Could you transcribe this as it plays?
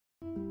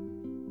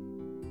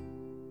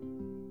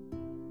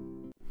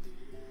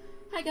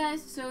Hi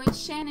guys, so it's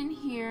Shannon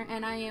here,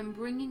 and I am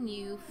bringing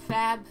you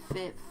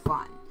Fabfit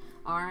Fun.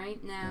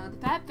 Alright, now the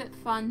Fabfit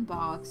Fun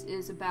box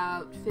is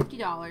about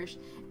 $50,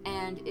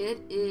 and it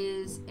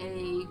is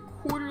a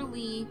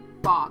quarterly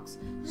box.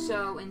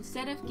 So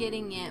instead of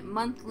getting it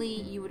monthly,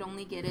 you would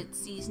only get it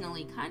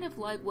seasonally, kind of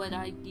like what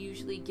I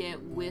usually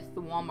get with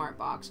the Walmart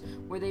box,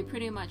 where they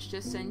pretty much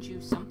just send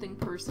you something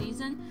per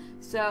season.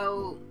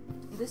 So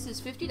this is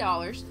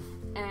 $50.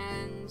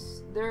 And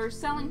their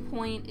selling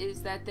point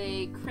is that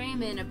they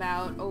cram in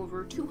about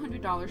over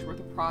 $200 worth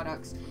of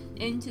products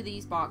into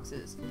these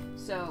boxes.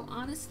 So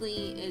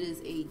honestly, it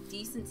is a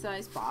decent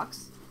sized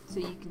box, so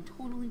you can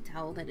totally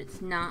tell that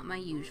it's not my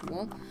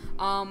usual.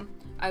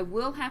 I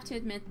will have to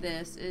admit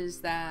this is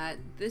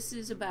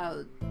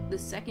about the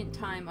second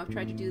time I've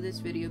tried to do this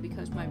video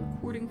because my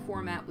recording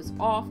format was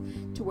off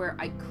to where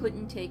I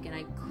couldn't take and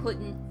I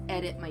couldn't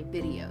edit my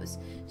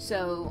videos.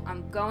 So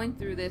I'm going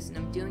through this and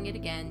I'm doing it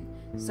again.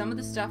 Some of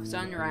the stuff's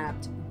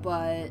unwrapped,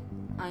 but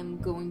I'm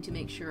going to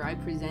make sure I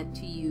present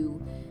to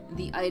you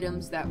the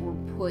items that were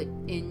put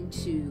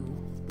into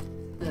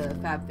the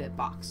Fabfit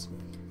box.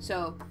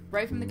 So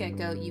right from the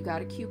get-go, you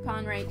got a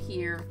coupon right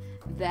here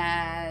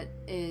that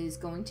is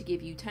going to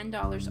give you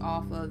 $10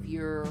 off of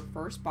your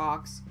first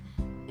box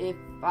if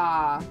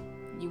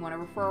you want a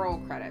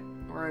referral credit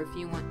or if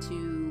you want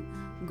to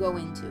go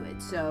into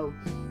it. So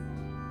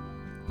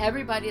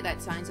everybody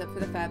that signs up for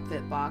the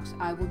Fabfit box,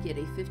 I will get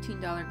a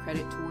 $15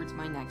 credit towards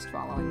my next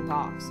following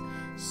box.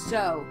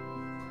 So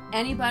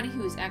anybody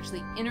who is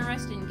actually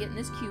interested in getting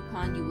this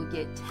coupon, you will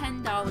get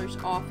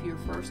 $10 off your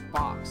first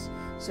box.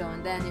 So,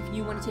 and then if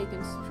you want to take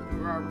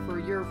and refer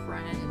your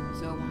friend and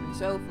so on and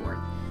so forth.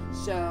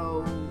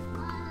 So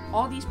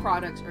all these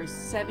products are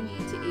 70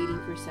 to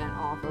 80%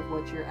 off of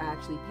what you're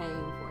actually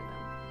paying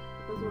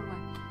for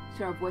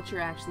them. Of what you're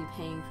actually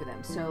paying for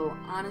them. So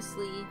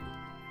honestly,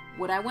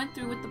 what I went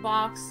through with the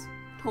box,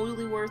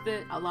 totally worth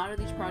it. A lot of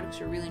these products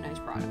are really nice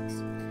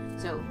products.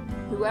 So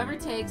whoever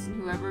takes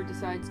and whoever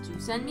decides to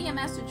send me a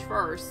message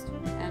first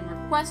and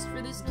request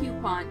for this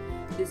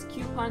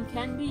coupon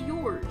can be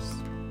yours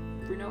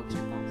for no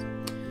extra cost.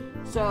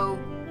 So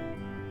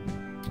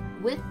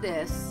with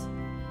this,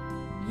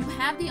 you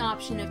have the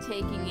option of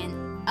taking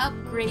and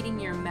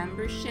upgrading your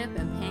membership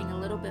and paying a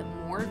little bit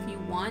more if you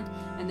want,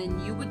 and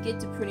then you would get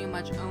to pretty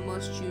much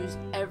almost choose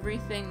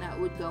everything that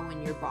would go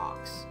in your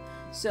box.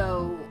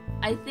 So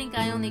I think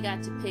I only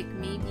got to pick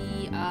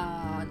maybe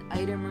an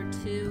item or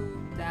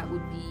two that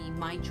would be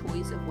my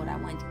choice of what I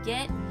want to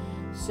get.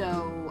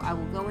 So I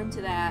will go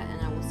into that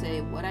and I will say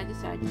what I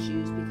decided to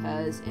choose,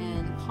 because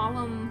in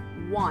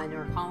column 1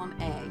 or column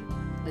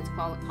A, let's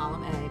call it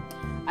column A,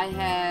 I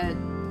had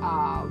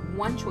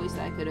one choice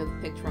that I could have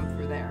picked from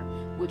for there,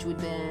 which would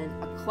have been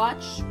a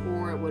clutch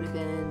or it would have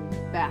been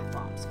bath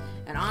bombs.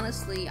 And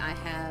honestly, I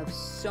have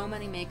so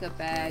many makeup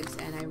bags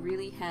and I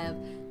really have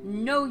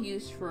no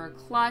use for a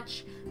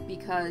clutch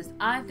because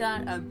I've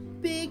got a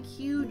big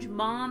huge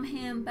mom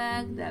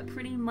handbag that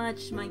pretty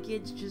much my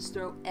kids just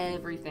throw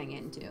everything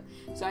into.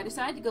 So I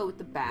decided to go with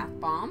the bath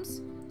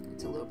bombs.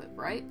 It's a little bit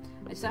bright.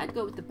 I decided to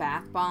go with the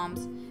bath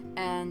bombs,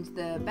 and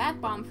the bath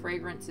bomb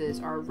fragrances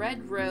are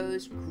red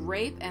rose,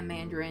 grape and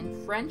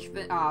mandarin, French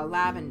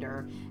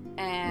lavender,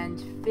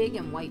 and fig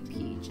and white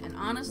peach. And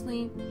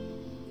honestly,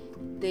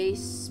 they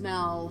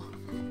smell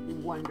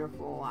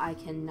wonderful. I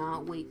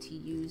cannot wait to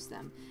use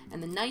them.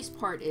 And the nice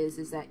part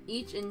is that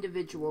each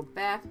individual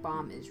bath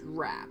bomb is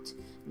wrapped.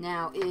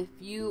 Now, if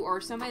you are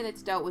somebody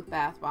that's dealt with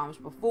bath bombs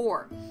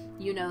before,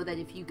 you know that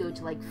if you go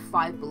to like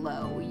Five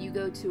Below or you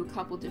go to a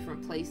couple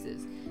different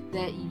places,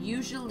 that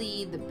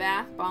usually the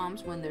bath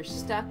bombs, when they're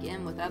stuck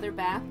in with other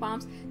bath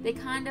bombs, they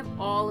kind of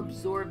all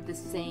absorb the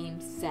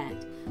same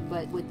scent.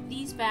 But with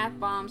these bath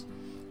bombs,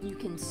 you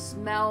can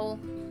smell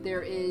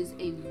there is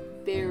a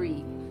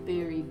very,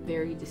 very,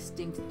 very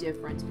distinct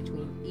difference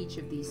between each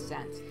of these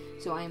scents.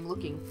 So I am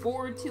looking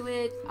forward to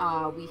it.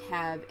 We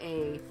have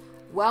a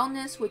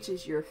wellness, which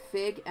is your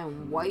fig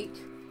and white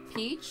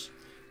peach.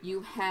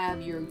 You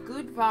have your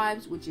good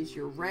vibes, which is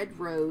your red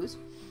rose.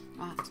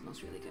 Oh, it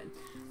smells really good.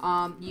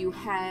 You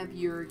have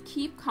your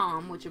keep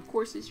calm, which of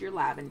course is your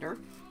lavender.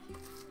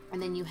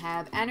 And then you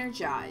have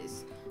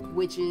energize,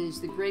 which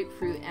is the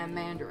grapefruit and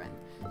mandarin.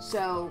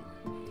 So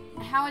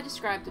how I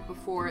described it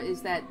before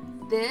is that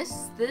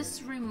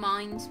this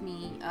reminds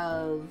me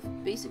of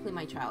basically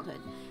my childhood,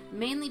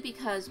 mainly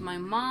because my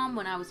mom,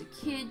 when I was a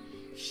kid,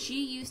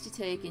 she used to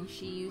take and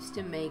she used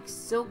to make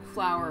silk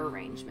flower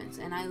arrangements,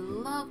 and I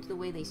loved the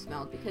way they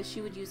smelled because she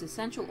would use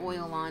essential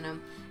oil on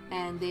them,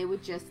 and it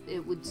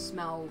would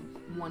smell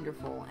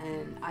wonderful,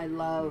 and I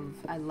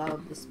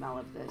love the smell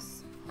of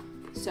this.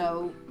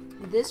 So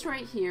this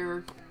right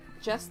here,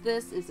 just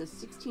this is a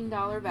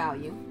 $16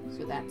 value,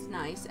 so that's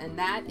nice, and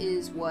that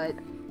is what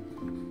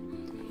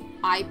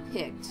I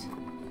picked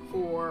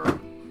for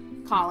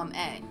column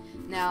A.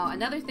 Now,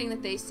 another thing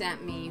that they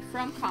sent me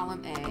from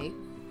column A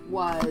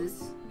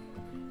was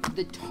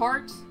the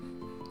Tarte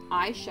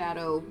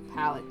eyeshadow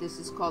palette. This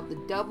is called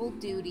the Double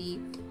Duty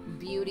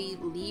Beauty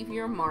Leave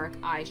Your Mark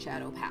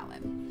eyeshadow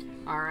palette.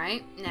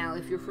 Alright, now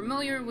if you're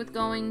familiar with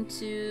going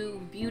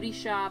to beauty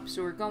shops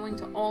or going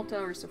to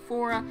Ulta or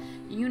Sephora,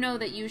 you know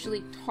that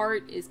usually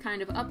Tarte is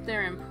kind of up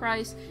there in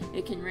price.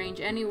 It can range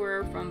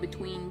anywhere from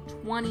between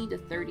 $20 to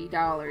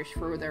 $30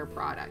 for their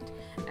product.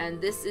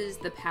 And this is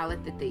the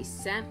palette that they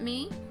sent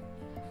me.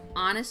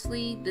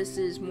 Honestly, this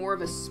is more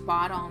of a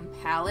spot-on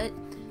palette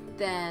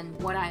than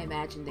what I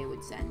imagined they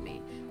would send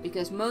me.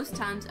 Because most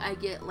times I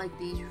get like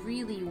these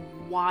really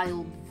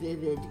wild,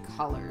 vivid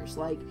colors,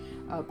 like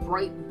a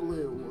bright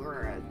blue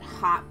or a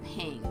hot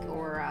pink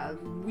or a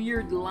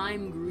weird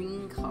lime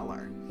green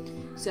color.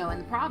 So, and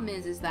the problem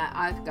is that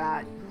I've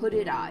got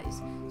hooded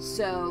eyes,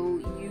 so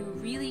you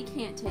really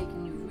can't take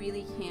and you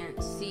really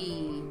can't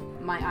see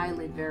my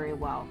eyelid very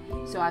well.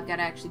 So I've got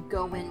to actually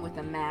go in with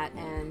a mat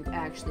and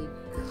actually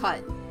cut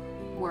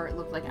where it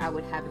looked like I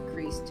would have a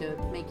crease to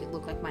make it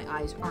look like my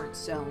eyes aren't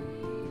so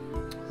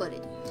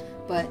hooded.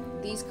 But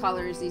these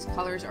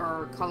colors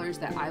are colors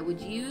that I would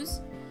use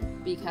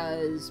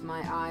because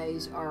my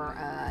eyes are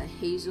a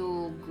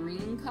hazel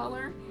green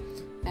color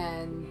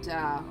and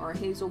or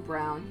hazel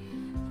brown,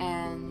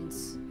 and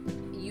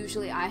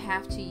usually I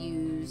have to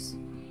use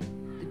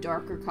the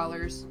darker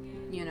colors,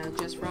 you know,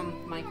 just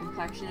from my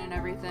complexion and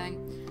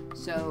everything.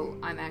 So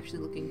I'm actually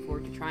looking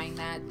forward to trying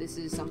that. This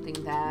is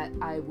something that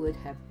I would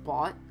have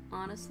bought,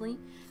 honestly,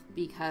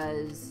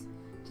 because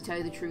to tell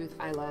you the truth,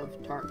 I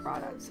love Tarte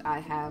products. I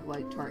have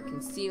like Tarte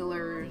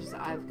concealers,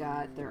 I've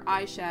got their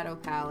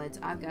eyeshadow palettes,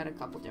 I've got a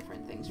couple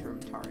different things from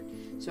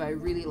Tarte. So I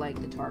really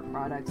like the Tarte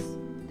products.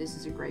 This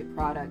is a great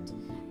product,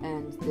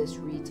 and this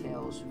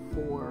retails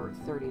for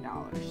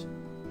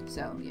 $30.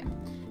 So yeah,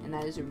 and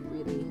that is a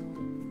really,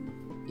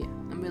 yeah,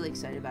 I'm really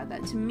excited about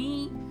that. To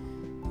me,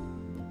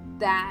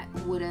 that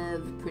would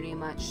have pretty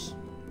much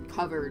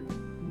covered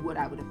what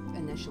I would have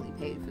initially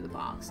paid for the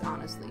box,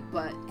 honestly,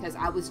 but because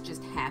I was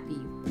just happy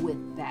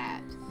with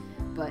that.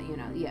 But you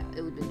know, yeah,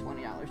 it would have been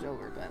 $20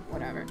 over, but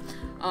whatever.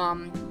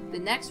 The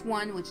next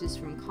one, which is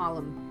from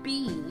column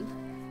B,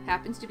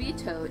 happens to be a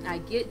tote, and I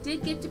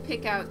did get to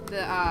pick out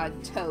the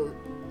tote,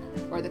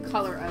 or the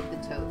color of the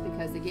tote,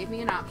 because they gave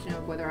me an option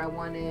of whether I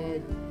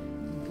wanted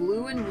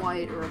blue and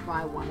white or if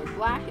I wanted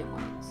black and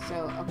white.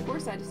 So of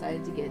course I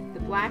decided to get the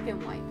black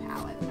and white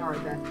palette, or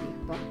the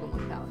black and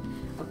white palette.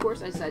 Of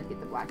course I decided to get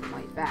the black and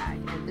white bag,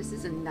 and this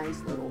is a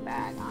nice little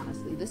bag,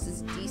 honestly. This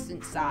is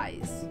decent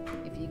size,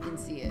 if you can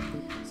see it.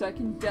 So I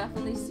can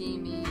definitely see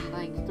me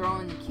like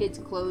throwing the kids'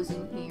 clothes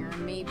in here,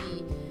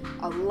 maybe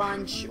a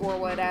lunch or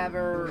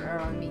whatever.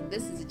 I mean,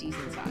 this is a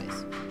decent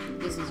size.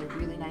 This is a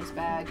really nice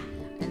bag,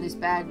 and this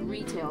bag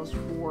retails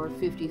for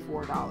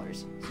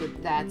 $54. So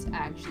that's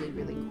actually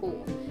really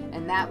cool.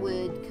 And that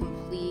would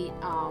complete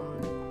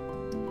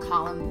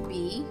column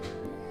B.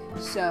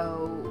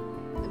 So,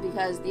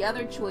 because the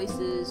other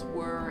choices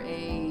were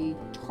a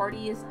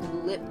Tarteist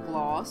lip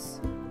gloss,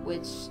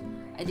 which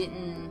I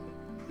didn't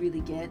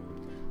really get,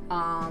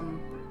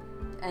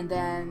 and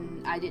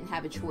then I didn't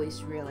have a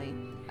choice really.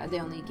 They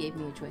only gave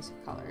me a choice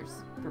of colors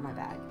for my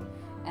bag.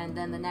 And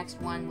then the next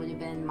one would have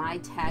been my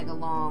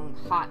tag-along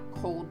hot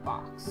cold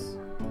box,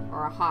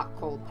 or a hot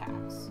cold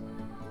packs.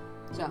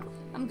 So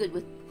I'm good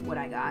with what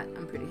I got.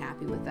 I'm pretty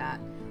happy with that.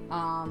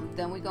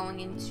 Then we're going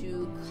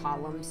into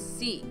column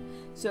C.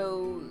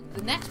 So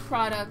the next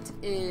product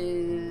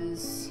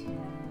is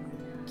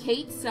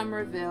Kate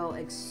Somerville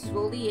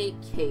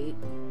Exfolikate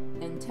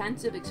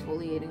Intensive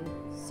Exfoliating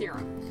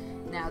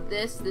Serum. Now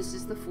this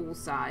is the full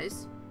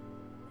size,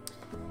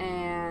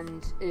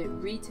 and it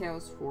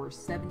retails for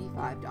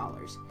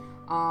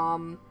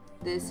 $75.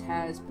 This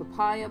has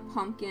papaya,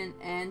 pumpkin,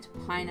 and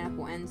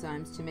pineapple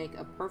enzymes to make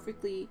a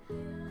perfectly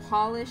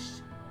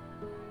polished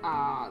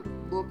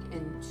look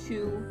in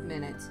 2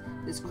 minutes.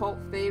 This cult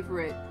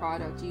favorite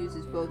product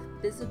uses both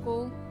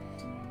physical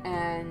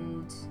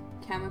and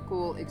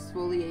chemical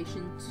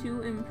exfoliation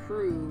to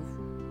improve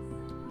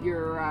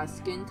your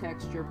skin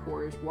texture,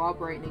 pores, while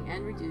brightening,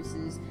 and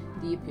reduces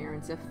the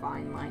appearance of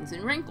fine lines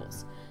and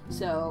wrinkles.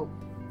 So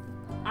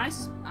I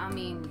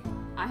mean,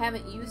 I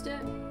haven't used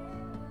it,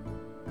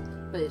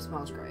 but it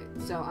smells great.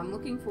 So I'm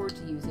looking forward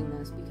to using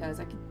this because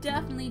I could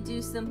definitely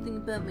do something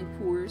about my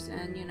pores,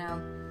 and you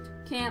know,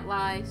 can't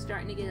lie,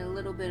 starting to get a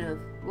little bit of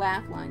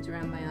laugh lines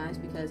around my eyes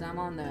because I'm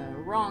on the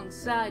wrong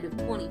side of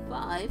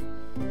 25.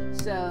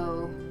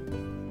 So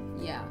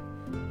yeah,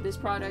 this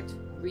product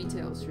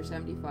retails for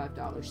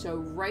 $75. So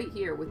right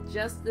here, with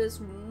just this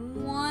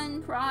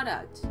one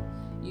product,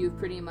 you've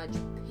pretty much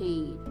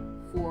paid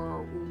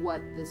for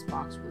what this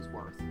box was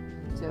worth.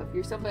 So if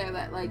you're somebody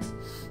that likes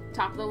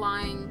top of the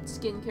line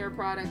skincare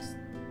products,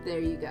 there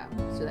you go.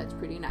 So that's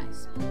pretty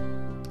nice.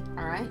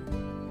 Alright,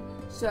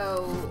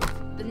 so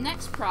the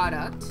next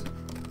product,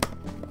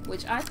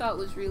 which I thought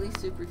was really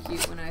super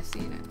cute when I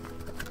seen it,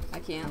 I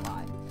can't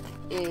lie,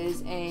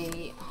 is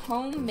a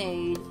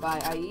homemade by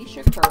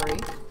Ayesha Curry.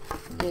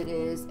 It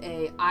is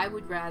a I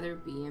would rather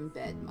be in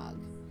bed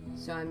mug.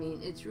 So I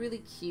mean, it's really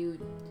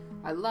cute.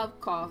 I love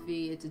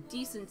coffee. It's a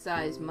decent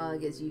sized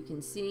mug, as you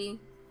can see.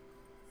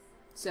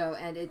 So,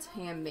 and it's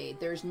handmade.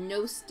 There's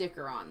no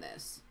sticker on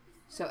this.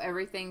 So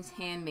everything's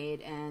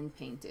handmade and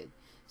painted.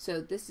 So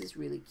this is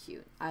really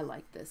cute. I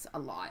like this a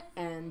lot.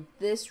 And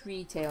this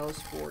retails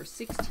for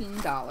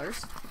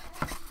 $16.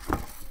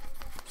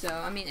 So,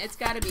 I mean, it's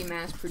got to be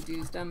mass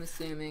produced, I'm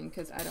assuming,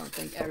 because I don't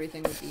think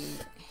everything would be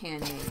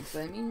handmade.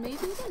 But, I mean, maybe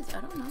it is.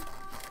 I don't know.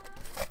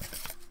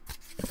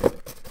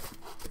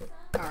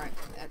 Alright.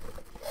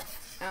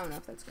 I don't know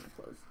if that's going to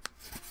close.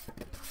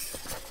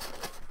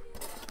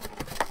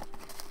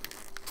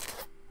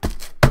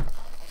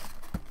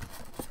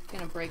 I'm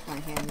going to break my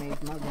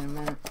handmade mug in a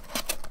minute.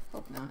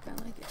 Hope not. I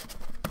like it.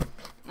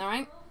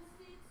 Alright.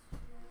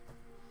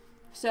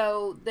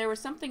 So, there was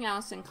something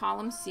else in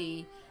column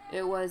C.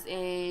 It was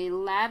a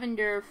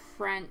lavender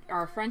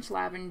French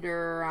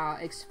lavender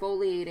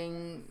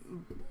exfoliating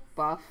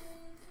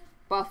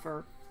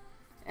buffer.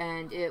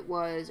 And it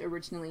was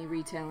originally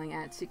retailing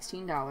at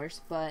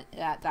 $16, but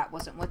that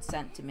wasn't what's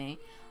sent to me.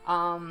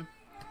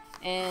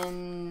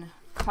 In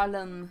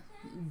column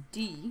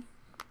D.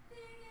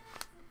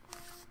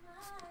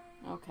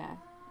 Okay.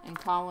 In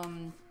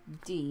column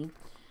D,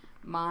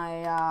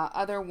 my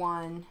other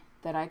one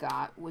that I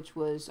got, which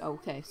was,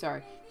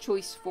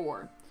 choice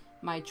 4.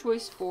 My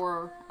choice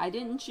 4, I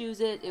didn't choose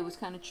it, it was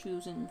kind of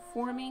chosen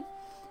for me,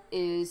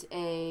 is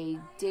a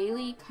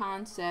Daily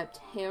Concept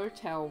hair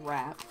towel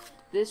wrap.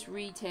 This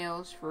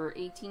retails for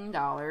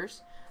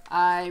 $18.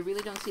 I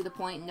really don't see the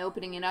point in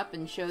opening it up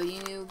and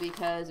showing you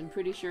because I'm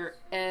pretty sure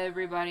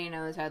everybody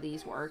knows how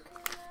these work.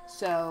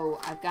 So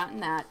I've gotten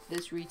that.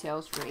 This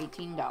retails for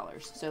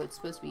 $18. So it's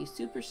supposed to be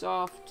super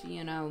soft,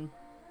 you know,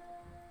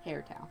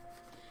 hair towel.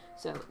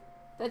 So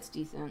that's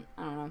decent.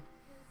 I don't know.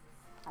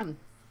 I'm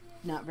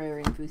not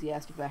very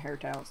enthusiastic about hair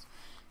towels.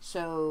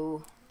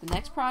 So the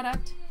next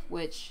product,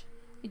 which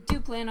I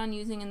do plan on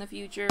using in the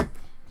future,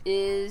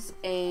 is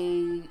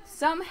a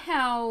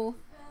somehow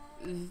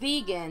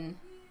vegan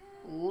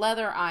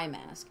leather eye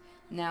mask.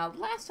 Now,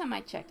 last time I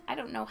checked, I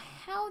don't know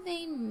how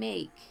they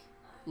make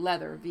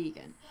leather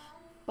vegan,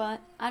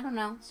 but I don't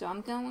know, so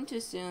I'm going to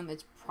assume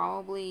it's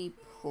probably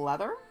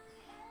pleather,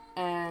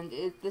 and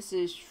this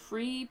is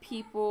Free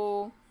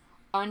People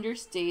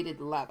Understated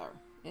Leather.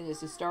 It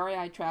is a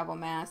starry-eyed travel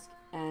mask,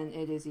 and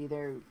it is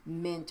either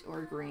mint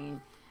or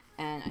green,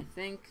 and I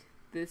think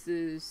this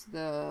is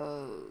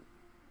the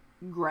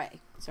gray.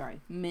 Sorry,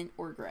 mint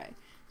or gray.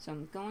 So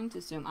I'm going to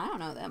assume, I don't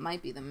know, that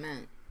might be the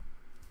mint.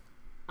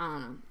 I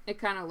don't know. It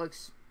kind of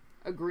looks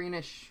a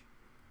greenish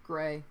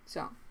gray,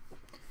 so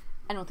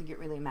I don't think it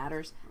really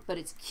matters. But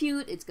it's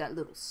cute, it's got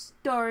little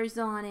stars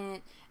on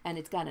it, and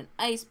it's got an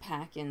ice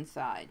pack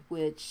inside,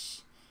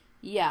 which,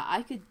 yeah,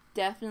 I could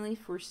definitely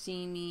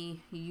foresee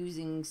me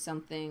using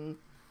something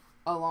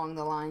along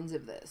the lines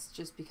of this,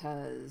 just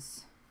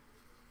because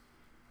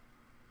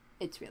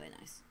it's really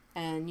nice.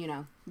 And, you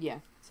know, yeah,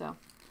 so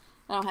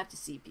I don't have to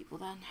see people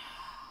then.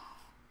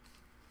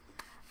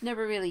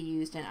 Never really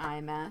used an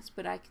eye mask,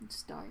 but I can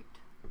start.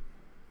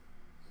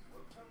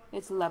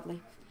 It's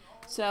lovely.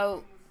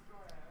 So,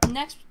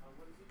 next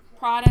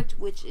product,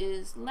 which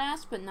is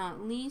last but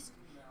not least,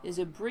 is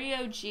a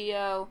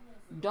Briogeo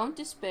Don't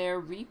Despair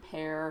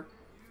Repair.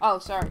 Oh,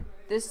 sorry.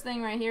 This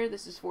thing right here,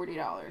 this is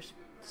 $40.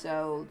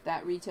 So,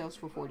 that retails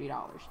for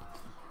 $40.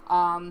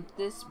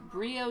 This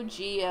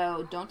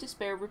Briogeo Don't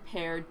Despair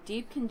Repair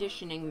Deep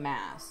Conditioning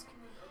Mask.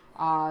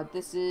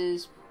 This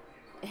is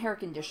a hair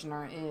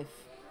conditioner, if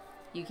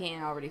you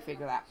can't already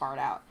figure that part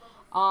out.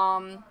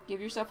 Give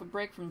yourself a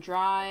break from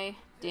dry,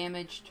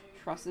 damaged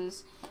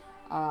tresses.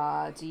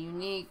 It's a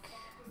unique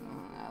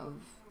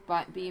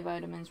B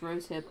vitamins,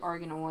 rosehip,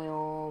 argan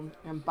oil,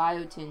 and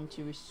biotin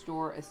to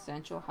restore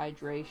essential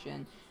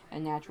hydration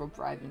and natural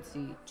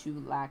vibrancy to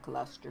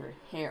lackluster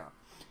hair.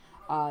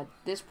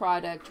 This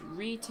product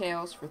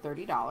retails for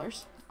 $30.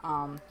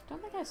 Don't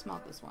think I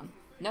smelled this one.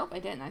 Nope, I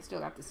didn't. I still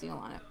got the seal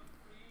on it.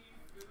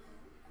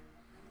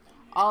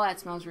 Oh, that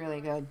smells really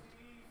good.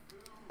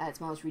 That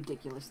smells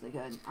ridiculously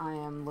good. I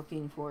am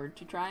looking forward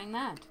to trying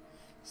that.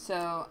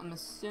 So, I'm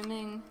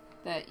assuming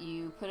that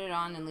you put it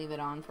on and leave it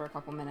on for a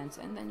couple minutes,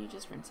 and then you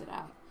just rinse it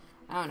out.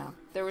 I don't know.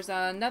 There was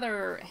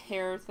another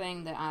hair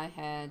thing that I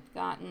had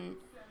gotten.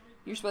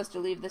 You're supposed to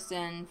leave this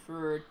in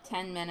for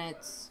 10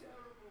 minutes.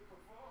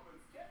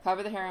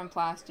 Cover the hair in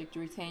plastic to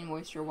retain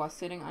moisture while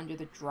sitting under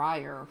the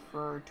dryer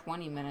for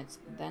 20 minutes,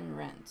 then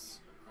rinse.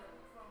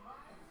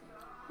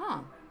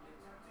 Huh.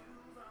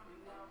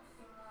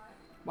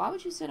 Why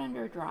would you sit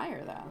under a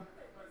dryer, though?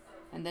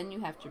 And then you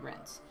have to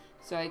rinse.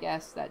 So I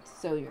guess that's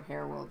so your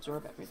hair will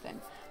absorb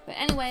everything. But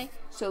anyway,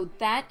 so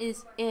that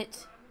is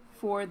it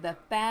for the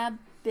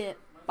Fabfit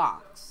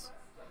box.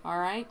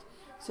 Alright?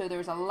 So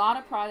there's a lot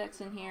of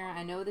products in here.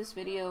 I know this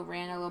video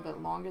ran a little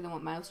bit longer than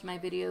what most of my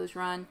videos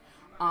run.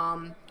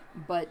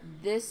 But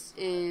this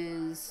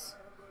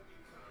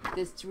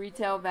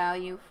retail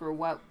value for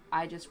what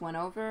I just went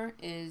over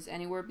is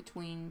anywhere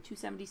between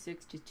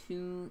 $276 to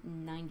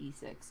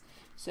 $296.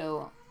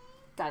 So,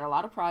 got a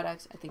lot of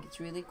products. I think it's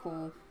really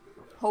cool.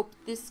 Hope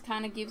this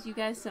kind of gives you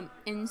guys some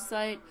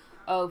insight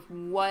of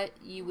what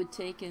you would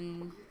take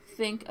and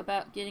think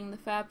about getting the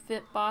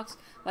Fabfit box.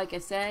 Like I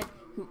said,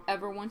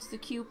 whoever wants the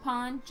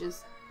coupon,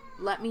 just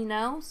let me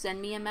know,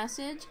 send me a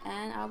message,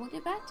 and I will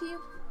get back to you.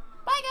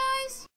 Bye, guys!